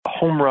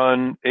home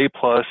run,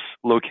 A-plus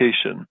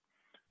location.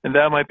 And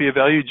that might be a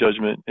value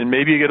judgment. And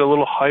maybe you get a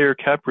little higher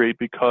cap rate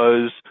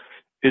because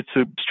it's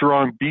a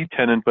strong B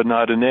tenant but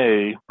not an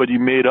A, but you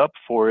made up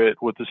for it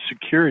with the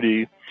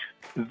security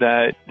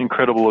that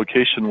incredible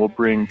location will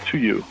bring to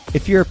you.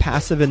 If you're a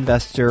passive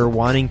investor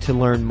wanting to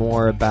learn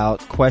more about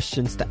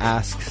questions to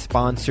ask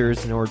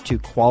sponsors in order to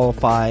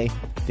qualify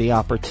the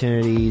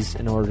opportunities,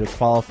 in order to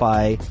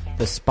qualify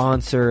the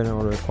sponsor, in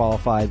order to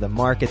qualify the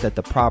market that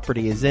the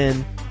property is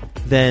in,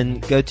 then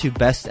go to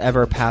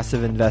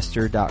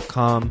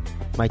besteverpassiveinvestor.com.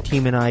 My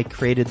team and I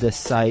created this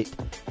site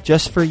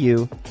just for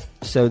you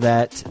so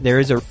that there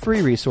is a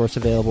free resource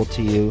available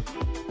to you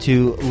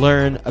to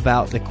learn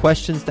about the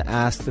questions to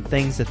ask, the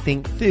things to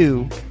think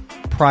through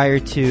prior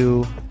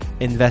to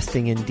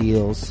investing in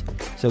deals.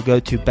 So go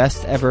to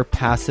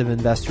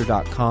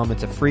besteverpassiveinvestor.com.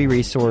 It's a free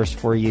resource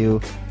for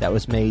you that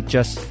was made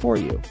just for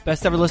you.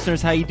 Best Ever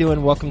listeners, how you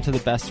doing? Welcome to the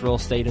Best Real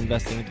Estate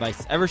Investing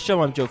Advice Ever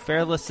show. I'm Joe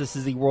Fairless. This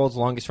is the world's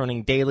longest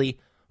running daily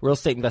real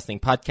estate investing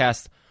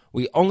podcast.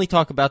 We only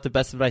talk about the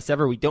best advice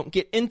ever. We don't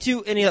get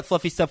into any of that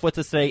fluffy stuff. With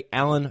us today,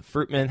 Alan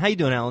Fruitman. How you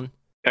doing, Alan?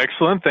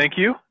 Excellent. Thank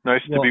you.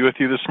 Nice to be with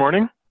you this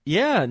morning.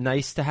 Yeah,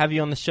 nice to have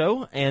you on the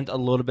show. And a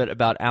little bit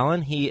about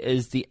Alan. He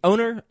is the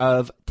owner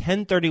of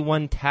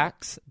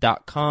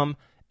 1031tax.com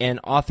and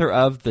author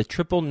of the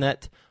Triple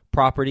Net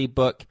Property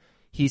Book.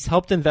 He's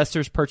helped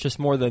investors purchase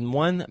more than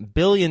 $1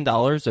 billion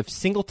of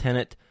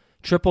single-tenant,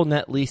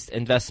 triple-net leased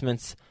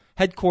investments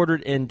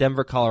headquartered in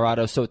Denver,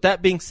 Colorado. So with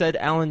that being said,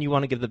 Alan, you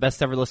want to give the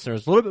Best Ever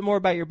listeners a little bit more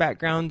about your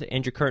background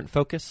and your current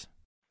focus?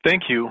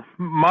 Thank you.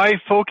 My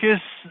focus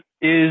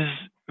is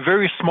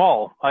very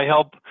small. I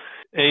help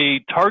a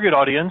target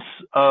audience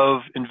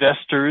of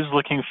investors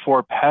looking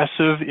for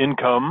passive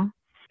income,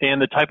 and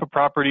the type of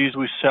properties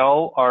we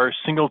sell are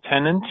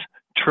single-tenant,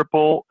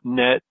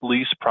 triple-net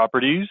lease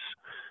properties.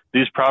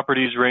 These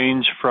properties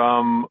range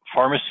from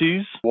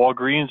pharmacies,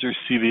 Walgreens or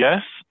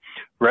CVS,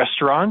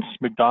 restaurants,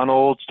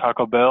 McDonald's,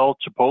 Taco Bell,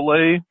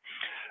 Chipotle,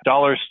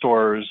 dollar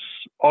stores,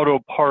 auto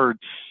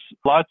parts,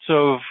 lots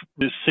of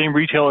the same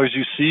retailers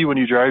you see when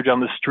you drive down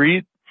the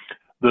street.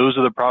 Those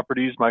are the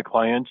properties my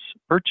clients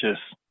purchase.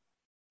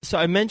 So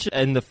I mentioned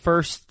in the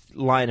first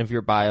line of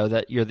your bio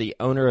that you're the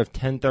owner of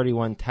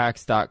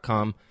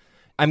 1031tax.com.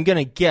 I'm going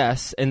to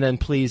guess, and then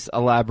please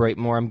elaborate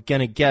more, I'm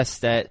going to guess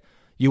that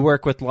you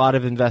work with a lot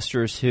of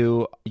investors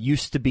who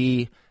used to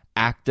be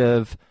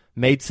active,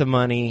 made some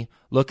money,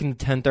 looking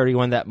to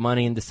 1031 that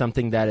money into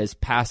something that is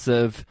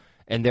passive,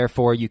 and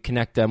therefore you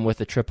connect them with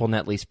a triple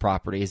net lease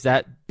property. Is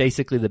that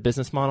basically the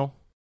business model?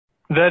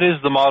 That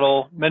is the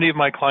model. Many of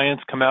my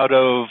clients come out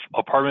of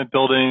apartment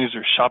buildings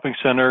or shopping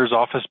centers,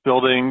 office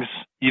buildings,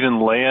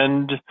 even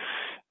land.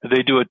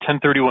 They do a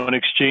 1031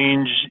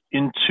 exchange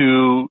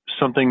into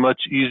something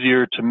much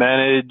easier to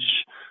manage,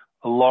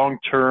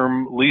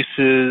 long-term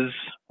leases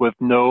with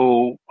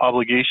no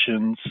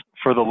obligations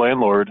for the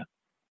landlord.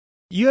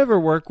 You ever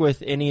work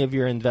with any of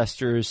your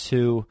investors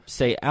who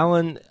say,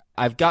 Alan,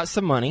 I've got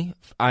some money,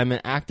 I'm an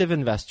active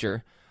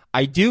investor,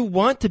 I do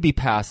want to be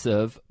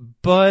passive,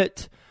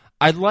 but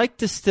I'd like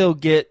to still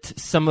get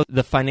some of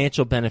the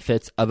financial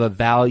benefits of a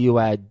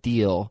value-add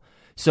deal.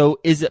 So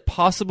is it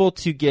possible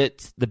to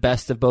get the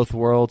best of both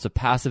worlds, a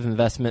passive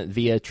investment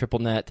via triple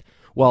net,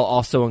 while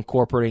also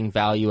incorporating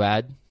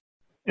value-add?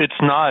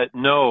 It's not,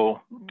 no.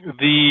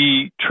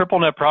 The triple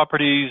net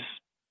properties,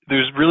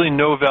 there's really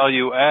no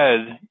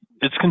value-add.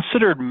 It's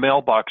considered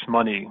mailbox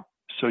money.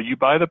 So you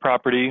buy the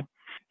property,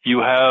 you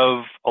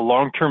have a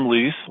long-term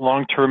lease,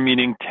 long-term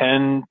meaning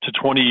 10 to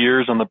 20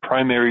 years on the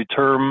primary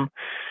term.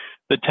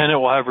 The tenant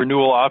will have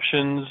renewal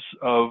options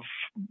of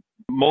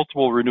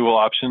multiple renewal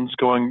options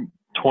going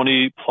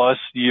 20 plus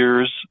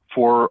years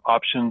for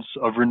options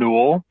of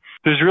renewal.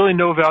 There's really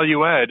no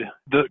value add.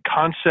 The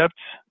concept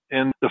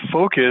and the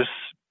focus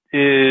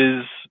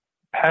is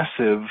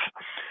passive.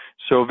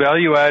 So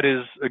value add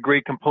is a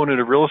great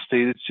component of real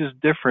estate. It's just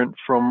different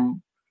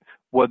from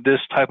what this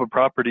type of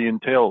property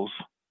entails.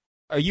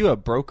 Are you a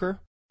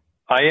broker?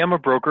 I am a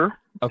broker,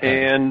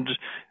 okay. And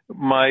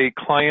my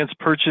clients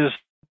purchase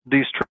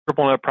these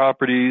triple net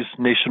properties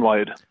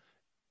nationwide.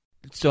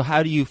 So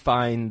how do you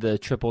find the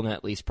triple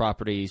net lease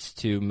properties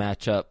to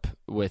match up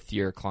with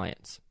your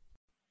clients?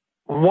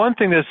 One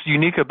thing that's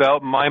unique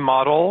about my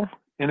model,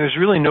 and there's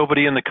really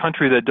nobody in the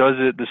country that does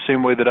it the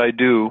same way that I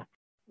do.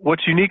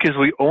 What's unique is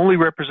we only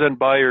represent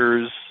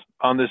buyers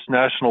on this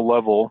national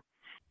level,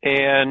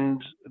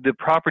 and the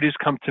properties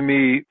come to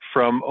me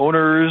from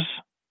owners,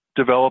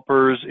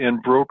 developers,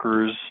 and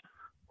brokers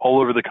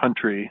all over the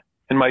country.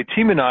 And my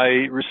team and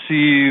I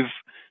receive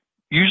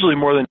usually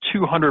more than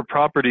 200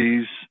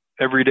 properties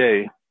every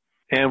day.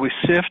 And we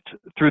sift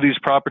through these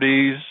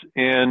properties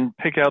and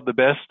pick out the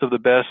best of the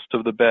best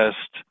of the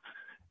best.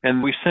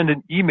 And we send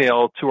an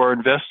email to our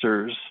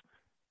investors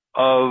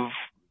of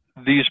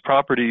these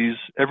properties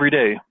every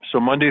day. So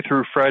Monday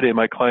through Friday,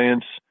 my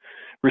clients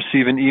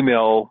receive an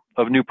email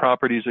of new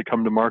properties that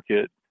come to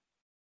market.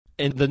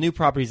 And the new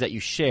properties that you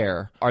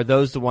share, are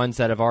those the ones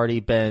that have already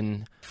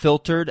been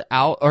filtered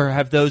out, or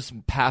have those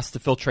passed the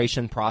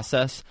filtration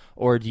process,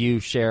 or do you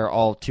share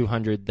all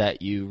 200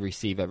 that you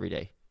receive every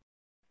day?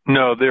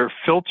 No, they're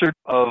filtered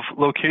of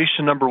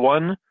location number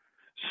 1,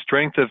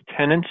 strength of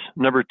tenant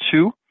number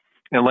 2,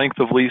 and length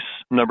of lease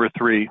number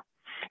 3.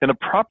 And the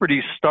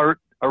properties start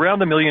around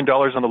 $1 million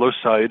on the low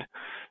side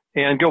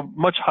and go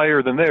much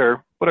higher than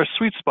there, but our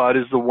sweet spot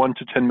is the 1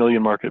 to 10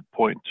 million market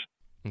point.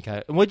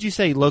 Okay. And what did you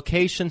say?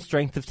 Location,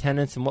 strength of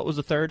tenants, and what was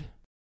the third?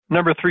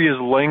 Number 3 is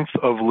length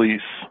of lease.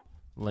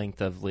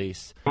 Length of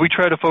lease. We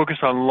try to focus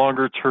on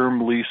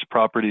longer-term lease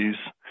properties.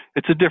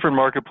 It's a different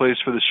marketplace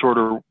for the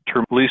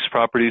shorter-term lease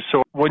properties.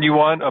 So when you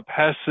want a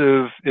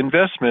passive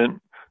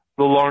investment,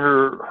 the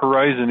longer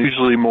horizon is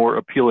usually more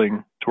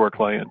appealing to our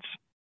clients.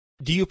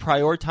 Do you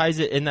prioritize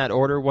it in that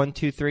order, 1,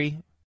 2, 3?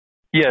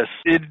 Yes,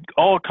 it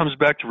all comes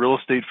back to real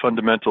estate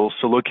fundamentals.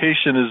 So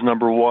location is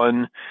number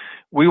 1.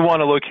 We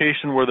want a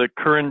location where the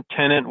current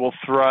tenant will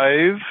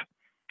thrive,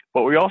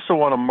 but we also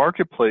want a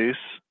marketplace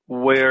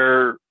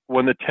where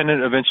when the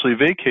tenant eventually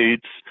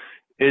vacates,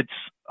 it's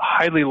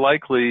highly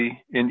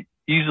likely and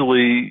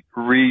easily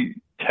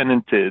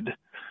re-tenanted.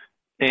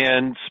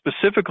 And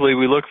specifically,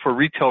 we look for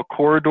retail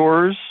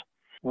corridors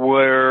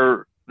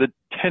where the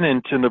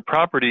tenant in the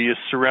property is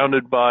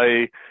surrounded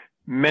by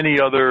many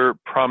other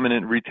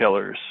prominent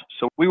retailers.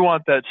 So we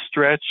want that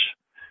stretch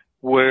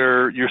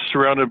where you're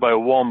surrounded by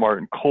Walmart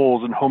and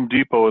Kohl's and Home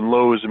Depot and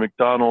Lowe's and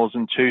McDonald's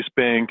and Chase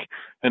Bank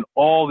and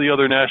all the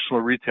other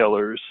national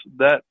retailers.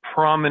 That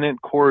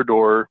prominent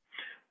corridor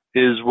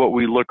is what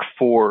we look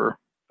for.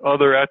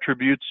 Other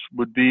attributes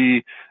would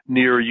be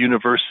near a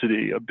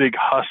university, a big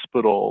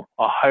hospital,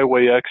 a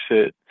highway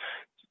exit,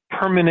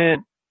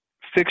 permanent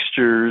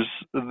fixtures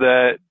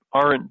that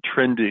aren't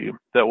trendy,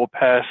 that will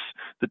pass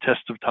the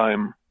test of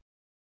time.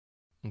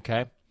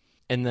 Okay.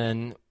 And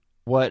then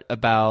what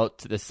about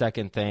the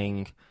second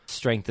thing,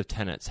 strength of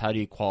tenants? How do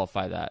you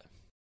qualify that?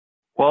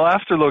 Well,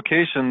 after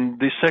location,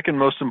 the second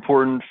most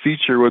important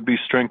feature would be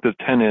strength of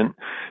tenant.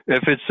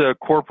 If it's a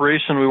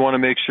corporation, we want to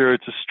make sure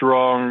it's a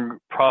strong,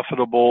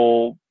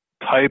 profitable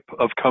type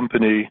of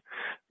company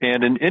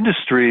and an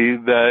industry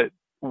that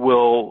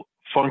will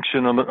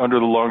function under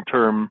the long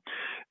term.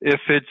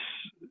 If it's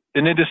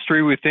an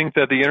industry we think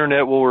that the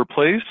internet will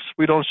replace,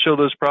 we don't show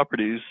those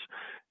properties.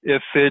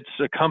 If it's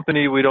a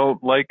company we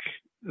don't like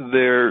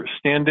their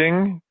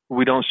standing,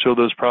 we don't show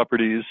those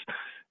properties.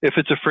 If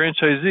it's a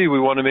franchisee, we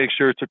want to make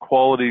sure it's a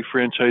quality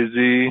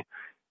franchisee,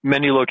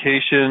 many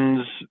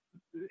locations,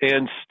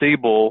 and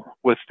stable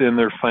within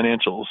their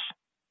financials.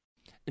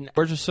 And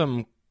what are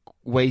some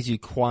ways you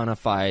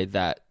quantify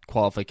that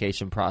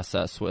qualification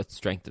process with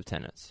strength of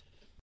tenants?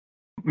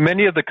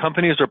 Many of the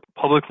companies are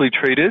publicly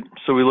traded,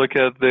 so we look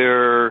at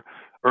their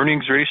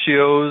earnings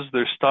ratios,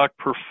 their stock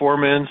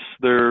performance,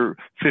 their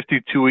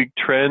 52-week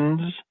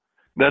trends.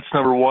 That's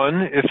number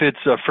 1. If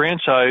it's a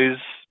franchise,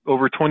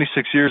 over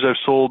 26 years I've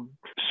sold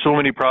so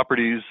many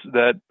properties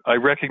that I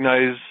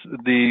recognize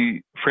the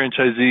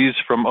franchisees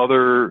from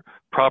other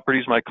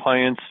properties my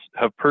clients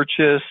have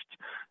purchased.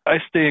 I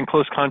stay in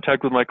close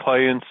contact with my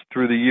clients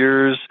through the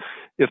years.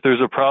 If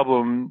there's a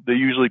problem, they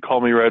usually call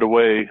me right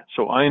away.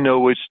 So I know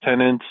which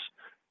tenants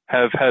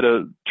have had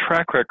a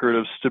track record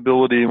of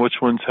stability and which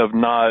ones have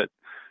not.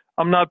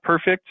 I'm not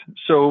perfect,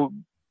 so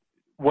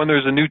when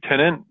there's a new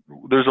tenant,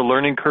 there's a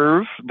learning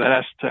curve that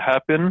has to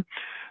happen.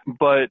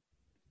 But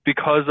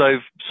because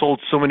I've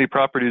sold so many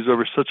properties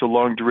over such a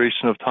long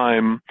duration of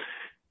time,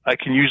 I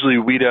can usually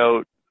weed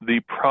out the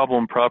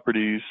problem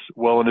properties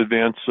well in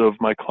advance of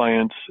my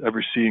clients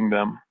ever seeing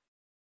them.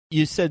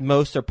 You said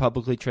most are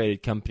publicly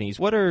traded companies.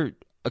 What are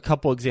a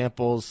couple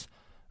examples,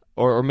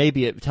 or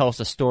maybe tell us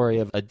a story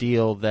of a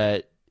deal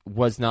that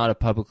was not a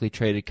publicly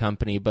traded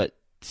company but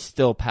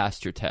still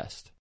passed your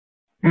test?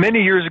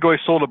 Many years ago, I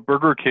sold a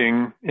Burger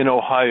King in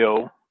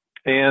Ohio,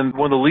 and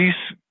when the lease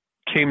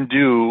came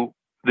due,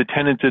 the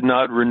tenant did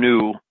not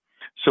renew.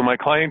 So my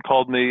client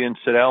called me and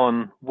said,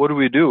 "Alan, what do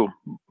we do?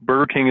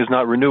 Burger King is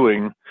not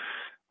renewing."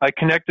 I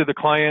connected the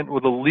client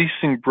with a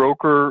leasing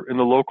broker in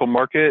the local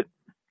market,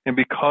 and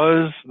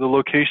because the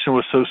location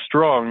was so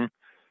strong,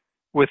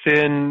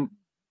 within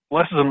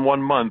less than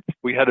 1 month,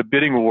 we had a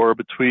bidding war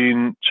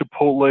between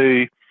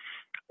Chipotle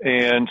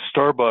and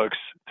Starbucks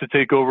to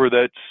take over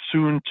that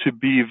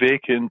soon-to-be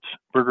vacant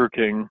Burger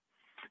King.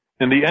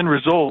 And the end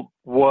result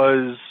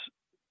was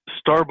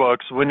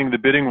Starbucks winning the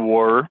bidding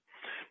war,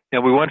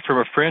 and we went from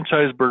a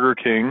franchise Burger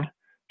King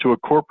to a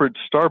corporate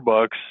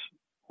Starbucks,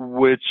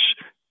 which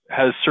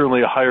has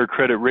certainly a higher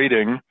credit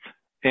rating,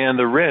 and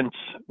the rents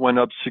went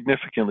up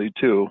significantly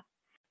too.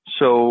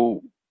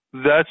 So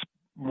that's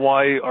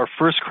why our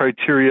first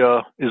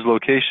criteria is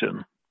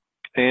location.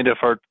 And if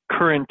our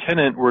current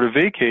tenant were to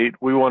vacate,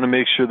 we want to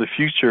make sure the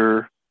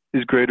future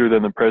is greater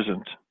than the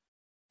present.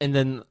 And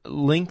then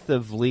length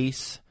of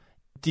lease.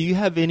 Do you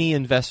have any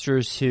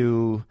investors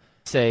who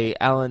say,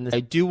 "Alan, I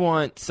do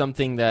want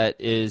something that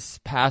is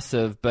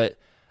passive, but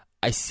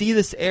I see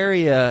this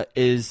area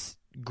is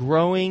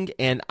growing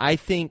and I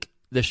think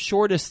the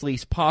shortest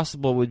lease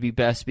possible would be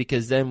best,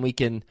 because then we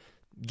can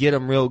get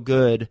them real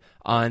good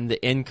on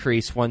the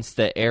increase once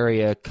the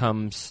area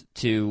comes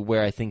to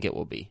where I think it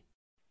will be?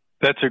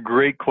 That's a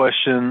great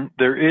question.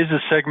 There is a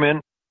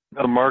segment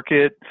of the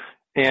market,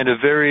 and a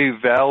very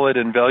valid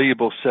and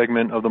valuable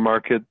segment of the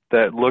market,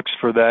 that looks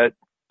for that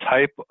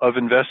type of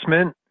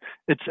investment.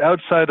 It's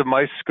outside of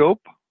my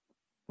scope.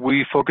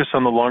 We focus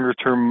on the longer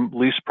term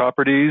lease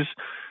properties,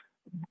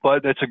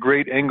 but that's a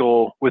great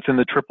angle within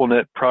the triple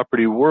net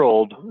property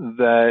world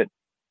that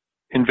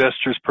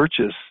investors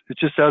purchase. It's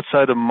just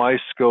outside of my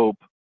scope.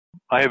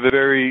 I have a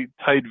very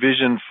tight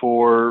vision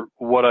for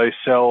what I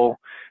sell.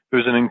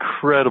 There's an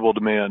incredible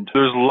demand.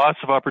 There's lots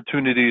of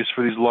opportunities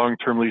for these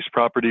long-term lease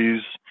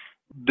properties.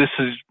 This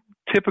is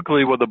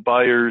typically what the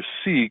buyers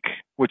seek,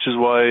 which is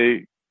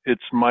why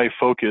it's my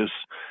focus.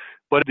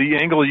 But the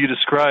angle you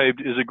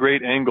described is a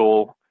great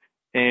angle,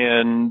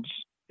 and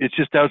it's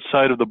just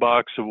outside of the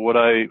box of what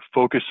I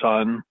focus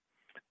on.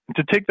 And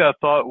to take that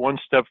thought one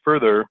step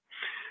further,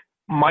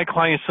 my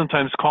clients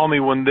sometimes call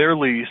me when their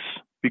lease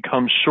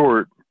becomes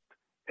short,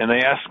 and they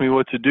ask me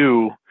what to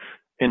do.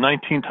 And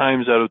 19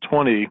 times out of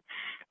 20,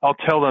 I'll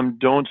tell them,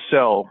 don't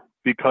sell,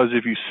 because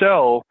if you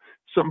sell,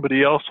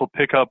 somebody else will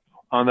pick up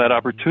on that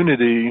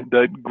opportunity,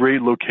 that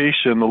great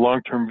location, the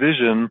long-term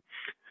vision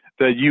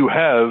that you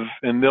have,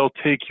 and they'll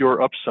take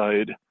your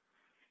upside.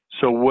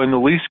 So when the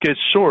lease gets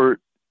short,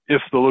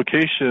 if the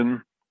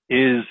location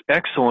is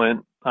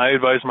excellent, I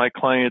advise my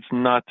clients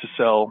not to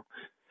sell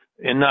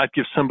and not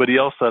give somebody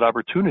else that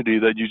opportunity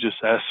that you just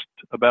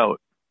asked about.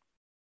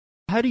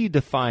 How do you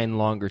define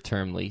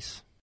longer-term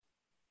lease?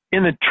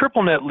 In the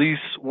triple net lease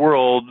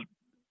world,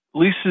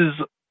 leases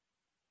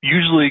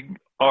usually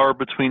are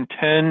between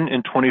 10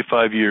 and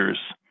 25 years,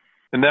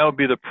 and that would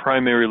be the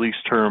primary lease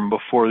term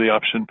before the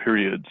option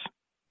periods.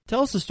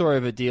 Tell us the story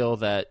of a deal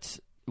that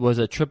was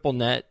a triple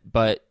net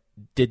but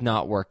did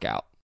not work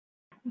out.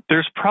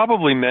 There's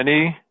probably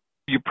many.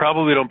 You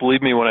probably don't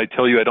believe me when I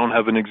tell you I don't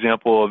have an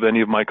example of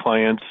any of my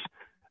clients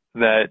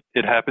that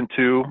it happened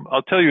to.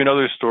 I'll tell you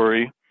another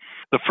story.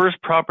 The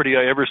first property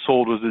I ever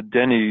sold was a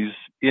Denny's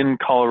in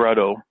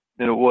Colorado,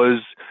 and it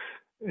was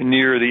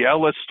near the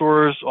outlet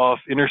stores off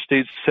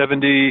Interstate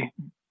 70,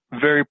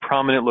 very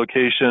prominent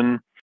location.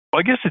 Well,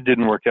 I guess it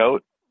didn't work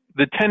out.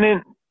 The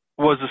tenant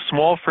was a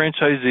small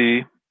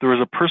franchisee. There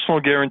was a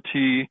personal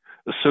guarantee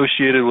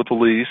associated with the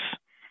lease.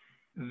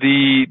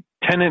 The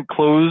tenant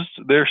closed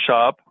their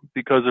shop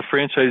because the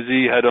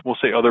franchisee had, we'll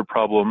say, other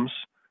problems,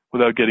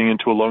 without getting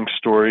into a long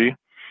story.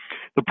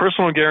 The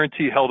personal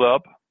guarantee held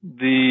up.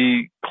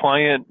 The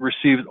client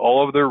received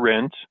all of their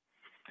rent.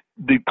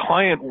 The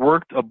client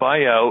worked a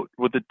buyout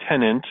with the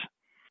tenant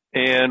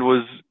and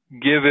was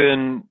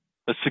given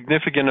a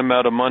significant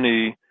amount of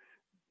money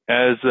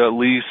as the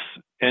lease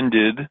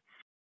ended.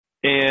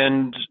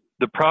 And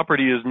the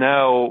property is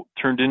now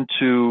turned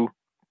into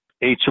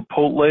a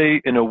Chipotle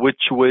and a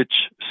Which Wich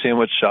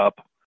sandwich shop.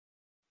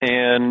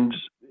 And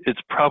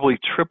it's probably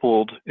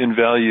tripled in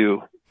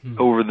value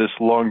over this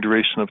long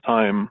duration of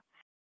time.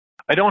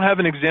 I don't have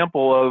an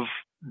example of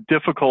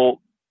difficult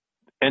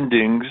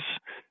endings.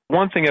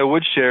 One thing I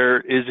would share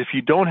is if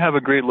you don't have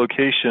a great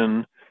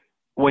location,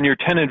 when your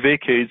tenant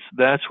vacates,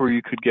 that's where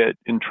you could get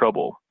in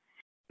trouble.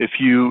 If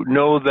you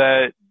know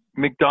that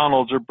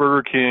McDonald's or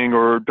Burger King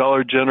or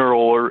Dollar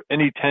General or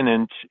any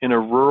tenant in a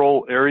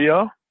rural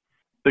area,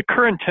 the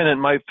current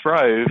tenant might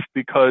thrive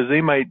because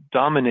they might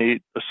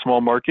dominate a small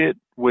market,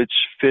 which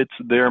fits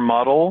their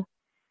model,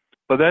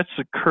 but that's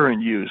the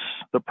current use.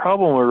 The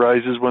problem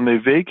arises when they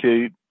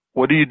vacate.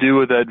 What do you do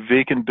with that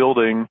vacant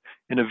building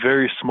in a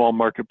very small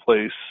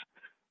marketplace?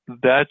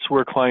 That's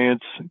where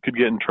clients could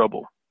get in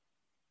trouble.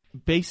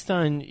 Based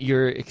on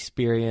your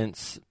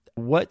experience,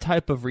 what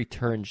type of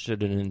return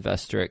should an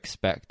investor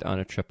expect on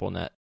a triple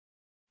net?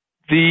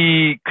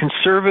 The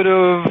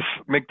conservative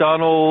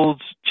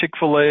McDonald's,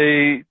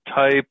 Chick-fil-A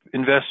type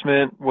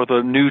investment with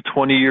a new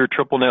 20-year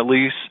triple net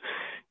lease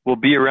will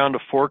be around a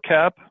 4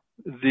 cap.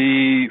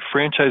 The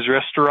franchise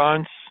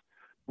restaurants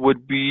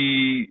would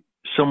be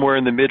somewhere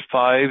in the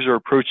mid-5s or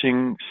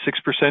approaching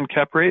 6%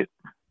 cap rate,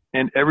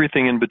 and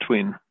everything in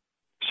between.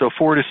 So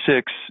 4 to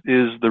 6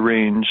 is the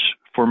range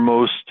for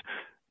most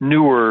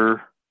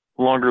newer,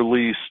 longer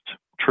leased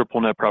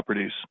triple net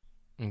properties.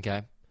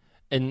 Okay.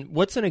 And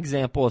what's an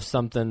example of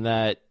something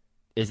that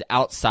is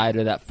outside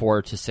of that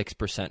 4 to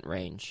 6%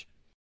 range?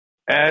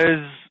 As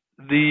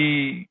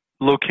the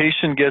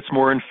location gets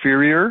more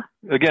inferior,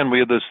 again, we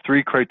have those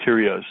 3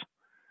 criterias.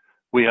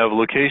 We have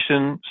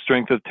location,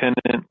 strength of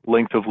tenant,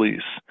 length of lease.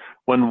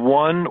 When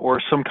one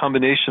or some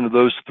combination of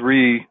those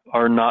 3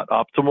 are not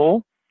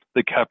optimal,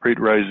 the cap rate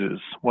rises.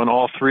 When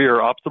all 3 are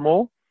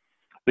optimal,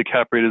 the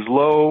cap rate is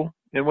low.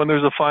 And when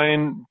there's a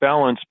fine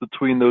balance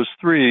between those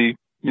 3,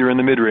 you're in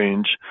the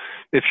mid-range.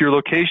 If your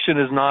location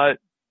is not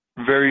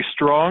very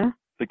strong,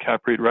 the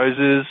cap rate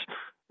rises.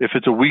 If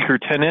it's a weaker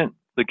tenant,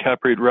 the cap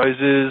rate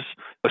rises.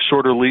 A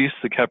shorter lease,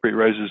 the cap rate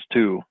rises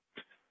too.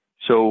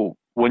 So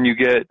when you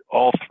get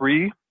all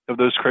 3 of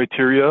those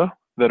criteria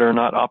that are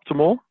not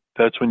optimal,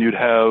 that's when you'd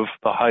have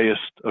the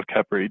highest of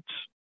cap rates.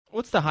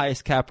 What's the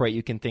highest cap rate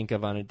you can think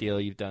of on a deal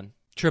you've done?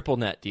 Triple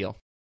net deal.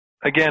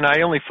 Again,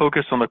 I only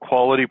focus on the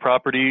quality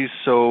properties,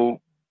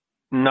 so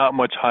not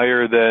much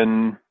higher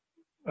than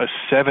a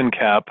 7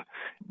 cap,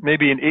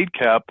 maybe an 8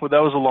 cap, but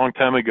that was a long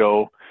time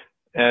ago.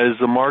 As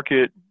the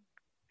market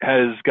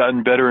has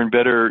gotten better and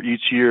better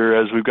each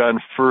year, as we've gotten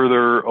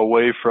further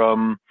away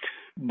from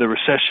the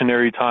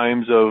recessionary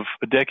times of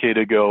a decade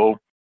ago,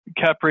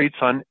 cap rates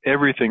on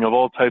everything of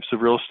all types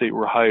of real estate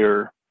were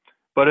higher.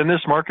 But in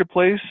this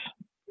marketplace,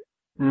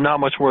 not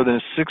much more than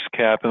a 6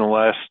 cap in the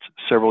last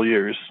several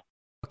years.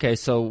 Okay,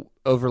 so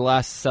over the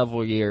last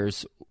several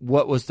years,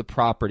 what was the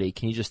property?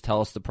 Can you just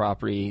tell us the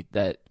property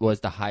that was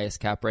the highest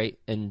cap rate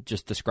and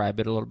just describe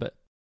it a little bit?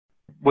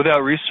 Without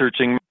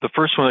researching, the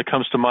first one that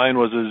comes to mind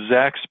was a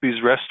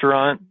Zaxby's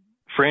restaurant,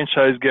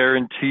 franchise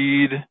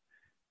guaranteed,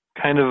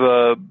 kind of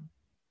a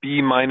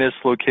B-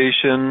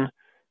 location,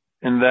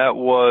 and that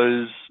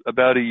was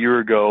about a year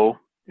ago,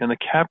 and the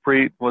cap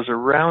rate was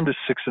around a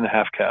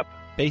 6.5 cap.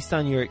 Based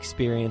on your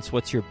experience,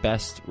 what's your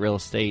best real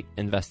estate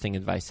investing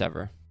advice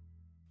ever?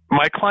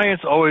 My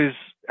clients always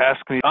ask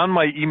me, on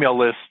my email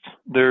list,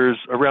 there's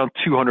around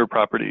 200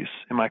 properties,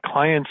 and my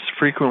clients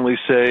frequently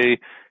say,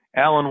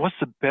 Alan, what's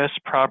the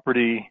best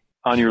property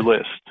on your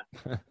list?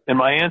 And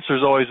my answer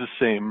is always the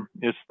same.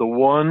 It's the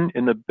one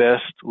in the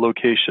best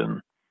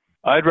location.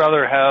 I'd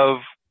rather have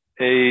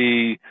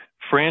a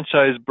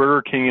franchise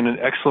Burger King in an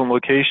excellent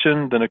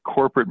location than a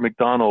corporate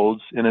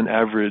McDonald's in an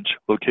average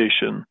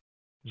location.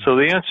 So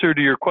the answer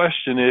to your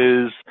question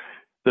is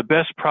the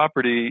best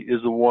property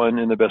is the one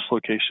in the best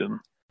location.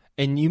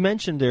 And you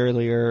mentioned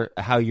earlier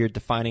how you're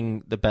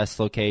defining the best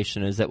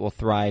location is that will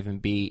thrive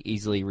and be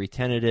easily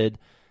re-tenanted,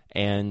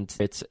 and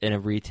it's in a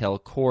retail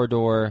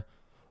corridor.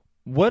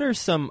 What are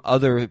some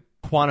other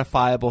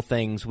quantifiable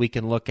things we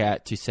can look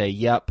at to say,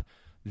 yep,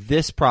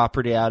 this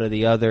property out of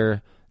the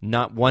other,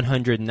 not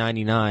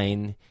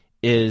 199,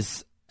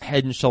 is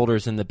head and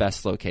shoulders in the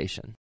best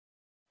location?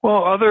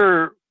 Well,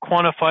 other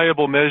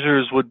quantifiable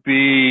measures would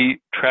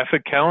be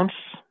traffic counts,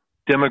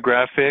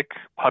 demographic,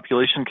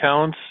 population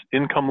counts,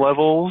 income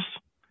levels.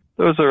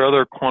 Those are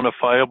other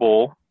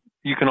quantifiable.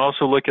 You can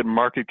also look at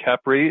market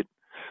cap rate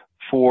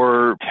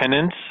for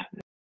tenants.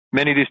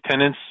 Many of these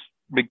tenants,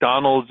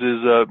 McDonald's is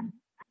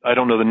I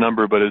don't know the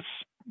number, but it's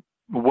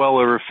well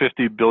over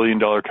 $50 billion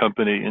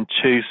company, and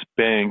Chase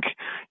Bank.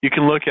 You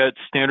can look at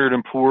Standard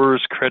 &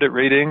 Poor's credit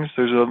ratings.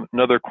 There's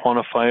another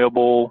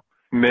quantifiable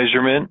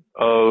measurement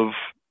of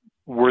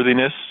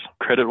worthiness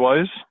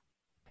credit-wise.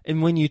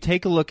 And when you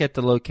take a look at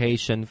the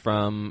location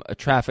from a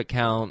traffic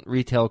count,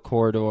 retail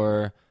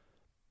corridor,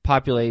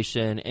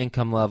 population,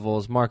 income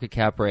levels, market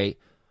cap rate,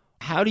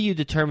 how do you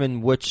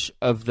determine which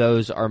of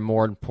those are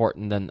more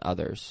important than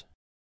others?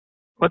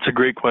 That's a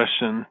great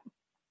question.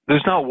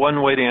 There's not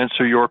one way to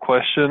answer your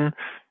question.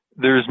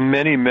 There's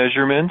many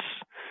measurements.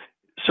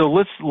 So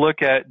let's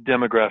look at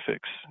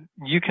demographics.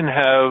 You can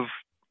have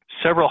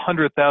several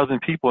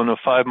 100,000 people in a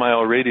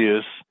 5-mile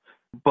radius,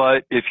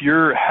 but if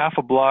you're half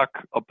a block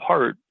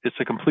apart, it's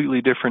a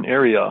completely different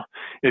area.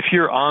 If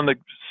you're on the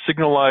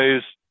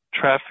signalized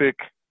traffic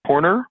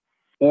corner,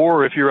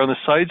 or if you're on the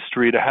side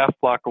street a half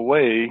block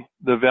away,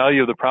 the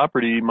value of the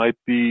property might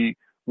be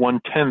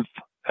 1/10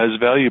 as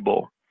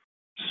valuable.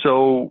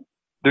 So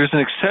there's an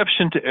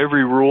exception to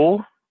every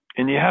rule,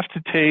 and you have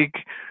to take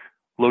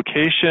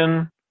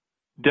location,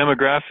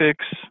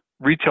 demographics,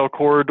 retail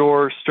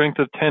corridor, strength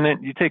of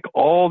tenant. You take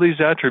all these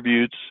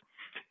attributes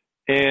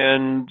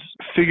and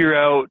figure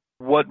out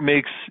what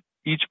makes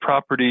each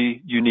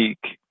property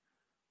unique.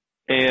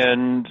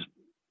 And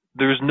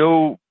there's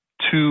no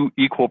two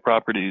equal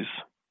properties.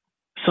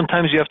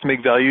 Sometimes you have to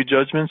make value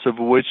judgments of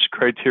which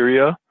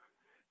criteria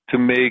to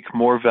make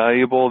more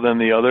valuable than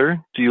the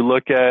other. Do you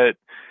look at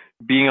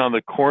being on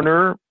the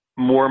corner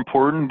more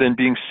important than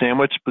being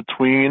sandwiched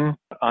between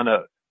on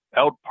a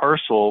out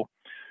parcel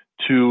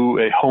to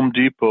a Home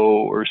Depot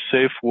or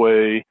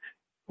Safeway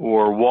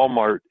or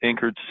Walmart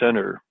anchored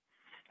center?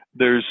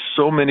 There's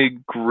so many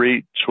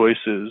great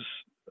choices.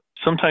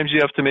 Sometimes you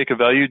have to make a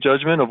value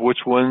judgment of which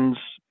ones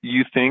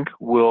you think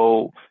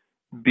will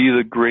be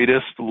the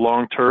greatest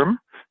long term.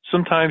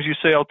 Sometimes you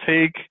say, I'll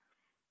take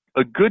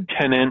a good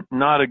tenant,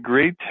 not a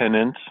great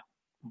tenant,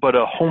 but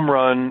a home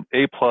run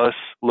A+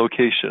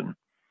 location.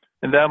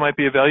 And that might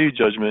be a value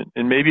judgment.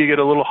 And maybe you get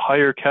a little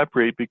higher cap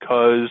rate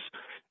because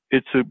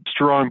it's a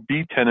strong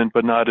B tenant,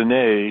 but not an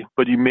A,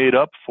 but you made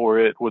up for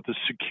it with the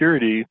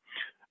security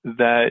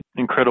that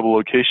incredible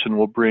location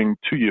will bring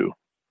to you.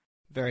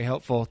 Very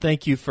helpful.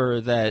 Thank you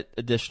for that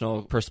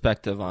additional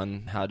perspective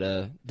on how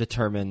to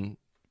determine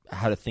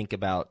how to think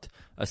about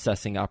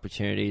assessing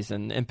opportunities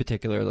and in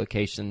particular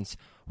locations.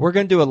 We're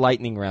going to do a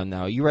lightning round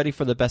now. Are you ready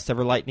for the best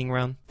ever lightning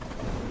round?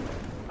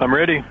 I'm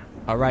ready.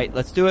 All right,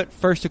 let's do it.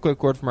 First, a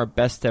quick word from our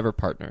best ever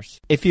partners.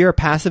 If you're a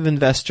passive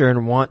investor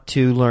and want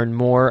to learn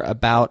more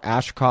about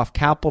Ashcroft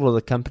Capital,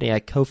 the company I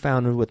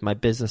co-founded with my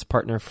business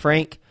partner,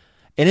 Frank,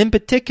 and in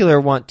particular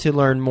want to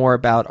learn more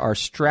about our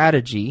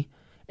strategy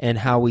and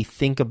how we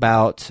think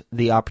about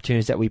the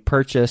opportunities that we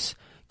purchase,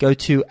 go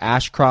to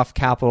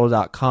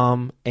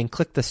ashcroftcapital.com and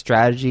click the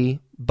strategy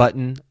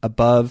button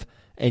above,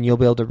 and you'll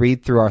be able to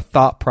read through our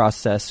thought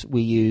process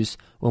we use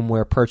when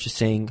we're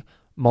purchasing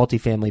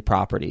multifamily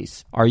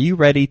properties. Are you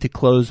ready to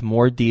close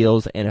more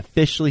deals and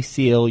officially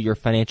seal your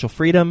financial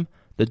freedom?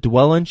 The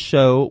Dwellynn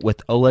Show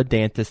with Ola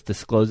Dantis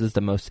discloses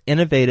the most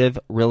innovative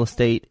real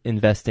estate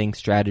investing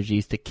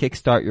strategies to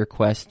kickstart your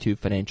quest to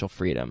financial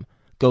freedom.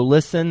 Go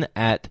listen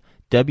at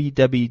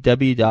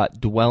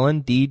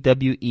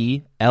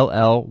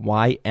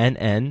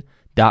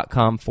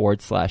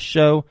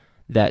www.dwellynn.com/show.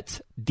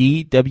 That's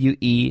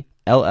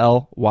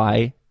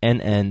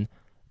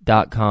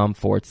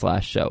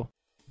DWELLYNN.com/show.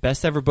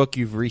 Best ever book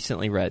you've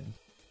recently read?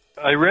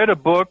 I read a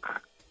book,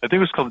 I think it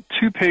was called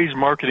 2-Page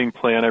Marketing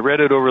Plan. I read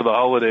it over the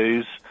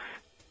holidays,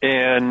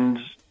 and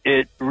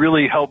it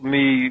really helped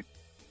me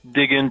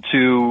dig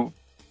into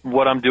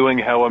what I'm doing,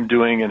 how I'm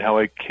doing, and how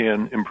I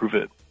can improve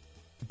it.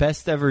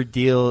 Best ever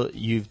deal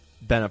you've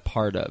been a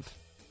part of?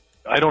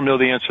 I don't know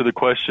the answer to the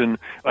question.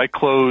 I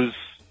close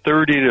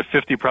 30 to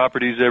 50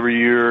 properties every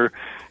year.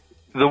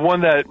 The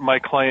one that my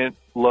client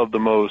loved the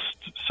most.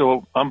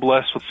 So I'm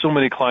blessed with so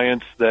many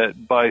clients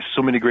that buy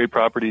so many great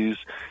properties.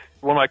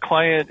 When my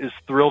client is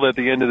thrilled at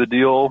the end of the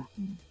deal,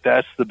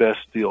 that's the best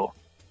deal.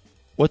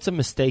 What's a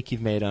mistake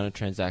you've made on a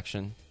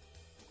transaction?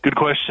 Good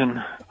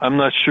question. I'm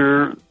not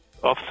sure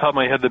off the top of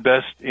my head the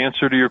best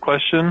answer to your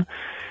question.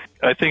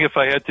 I think if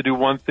I had to do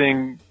one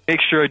thing,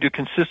 make sure I do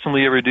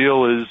consistently every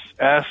deal, is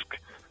ask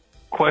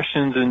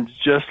questions and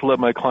just let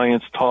my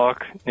clients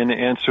talk and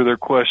answer their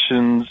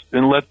questions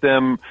and let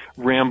them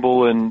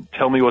ramble and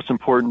tell me what's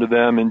important to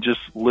them, and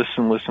just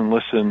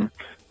listen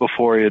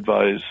before I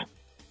advise.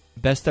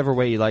 Best ever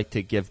way you like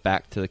to give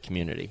back to the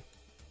community?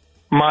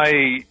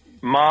 My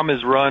mom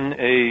has run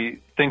a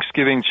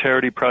Thanksgiving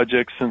charity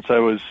project since I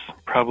was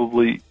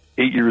probably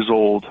 8 years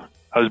old.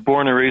 I was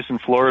born and raised in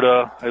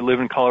Florida. I live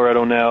in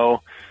Colorado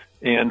now,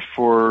 and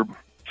for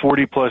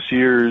 40 plus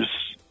years,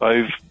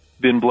 I've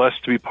been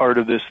blessed to be part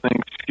of this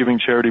Thanksgiving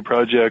charity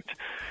project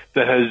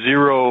that has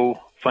zero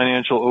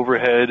financial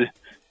overhead,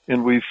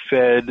 and we've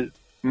fed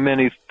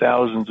many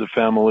thousands of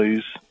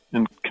families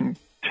and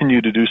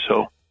continue to do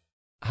so.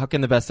 How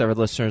can the best ever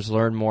listeners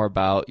learn more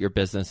about your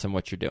business and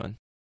what you're doing?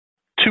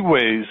 2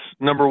 ways.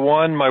 Number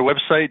one, my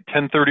website,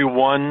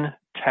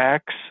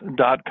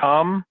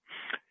 1031tax.com.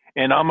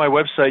 And on my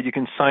website, you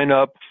can sign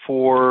up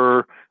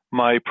for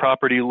my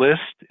property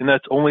list, and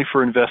that's only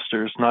for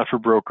investors, not for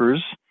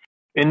brokers.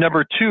 And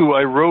number 2,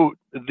 I wrote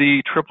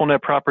the Triple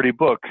Net Property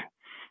book.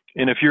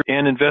 And if you're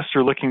an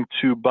investor looking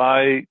to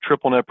buy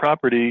triple net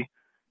property,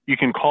 you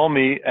can call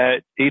me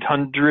at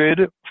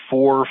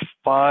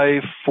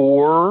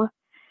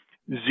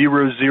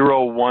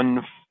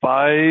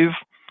 800-454-0015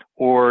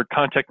 or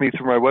contact me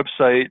through my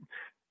website,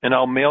 and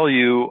I'll mail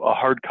you a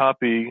hard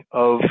copy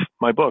of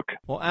my book.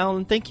 Well,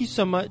 Alan, thank you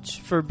so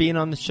much for being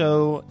on the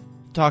show,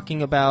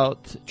 talking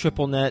about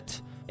Triple Net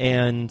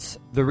and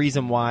the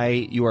reason why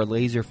you are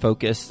laser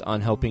focused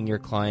on helping your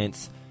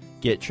clients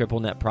get triple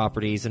net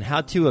properties and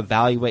how to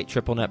evaluate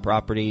triple net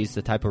properties,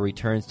 the type of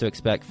returns to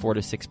expect, 4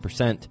 to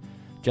 6%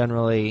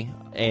 generally,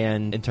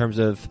 and in terms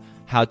of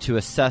how to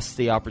assess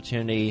the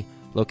opportunity,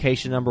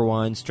 location number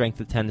 1,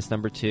 strength of tenants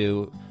number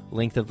 2,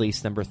 length of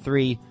lease number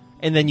 3,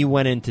 and then you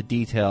went into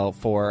detail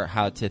for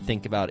how to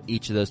think about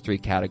each of those 3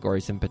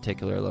 categories in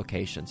particular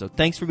locations. So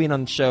thanks for being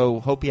on the show.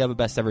 Hope you have a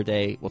best ever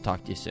day. We'll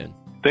talk to you soon.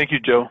 Thank you,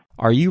 Joe.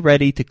 Are you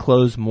ready to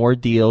close more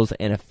deals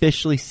and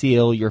officially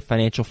seal your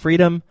financial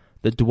freedom?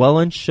 The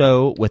Dwellynn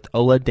Show with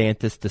Ola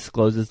Dantis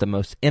discloses the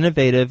most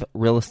innovative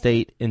real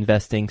estate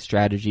investing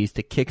strategies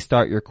to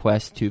kickstart your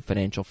quest to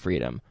financial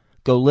freedom.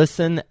 Go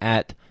listen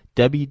at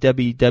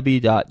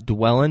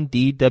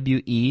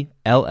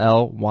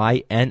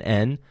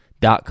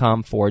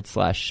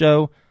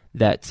www.dwellynn.com/show.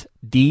 That's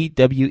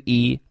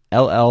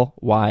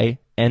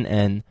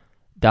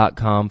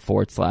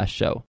DWELLYNN.com/show.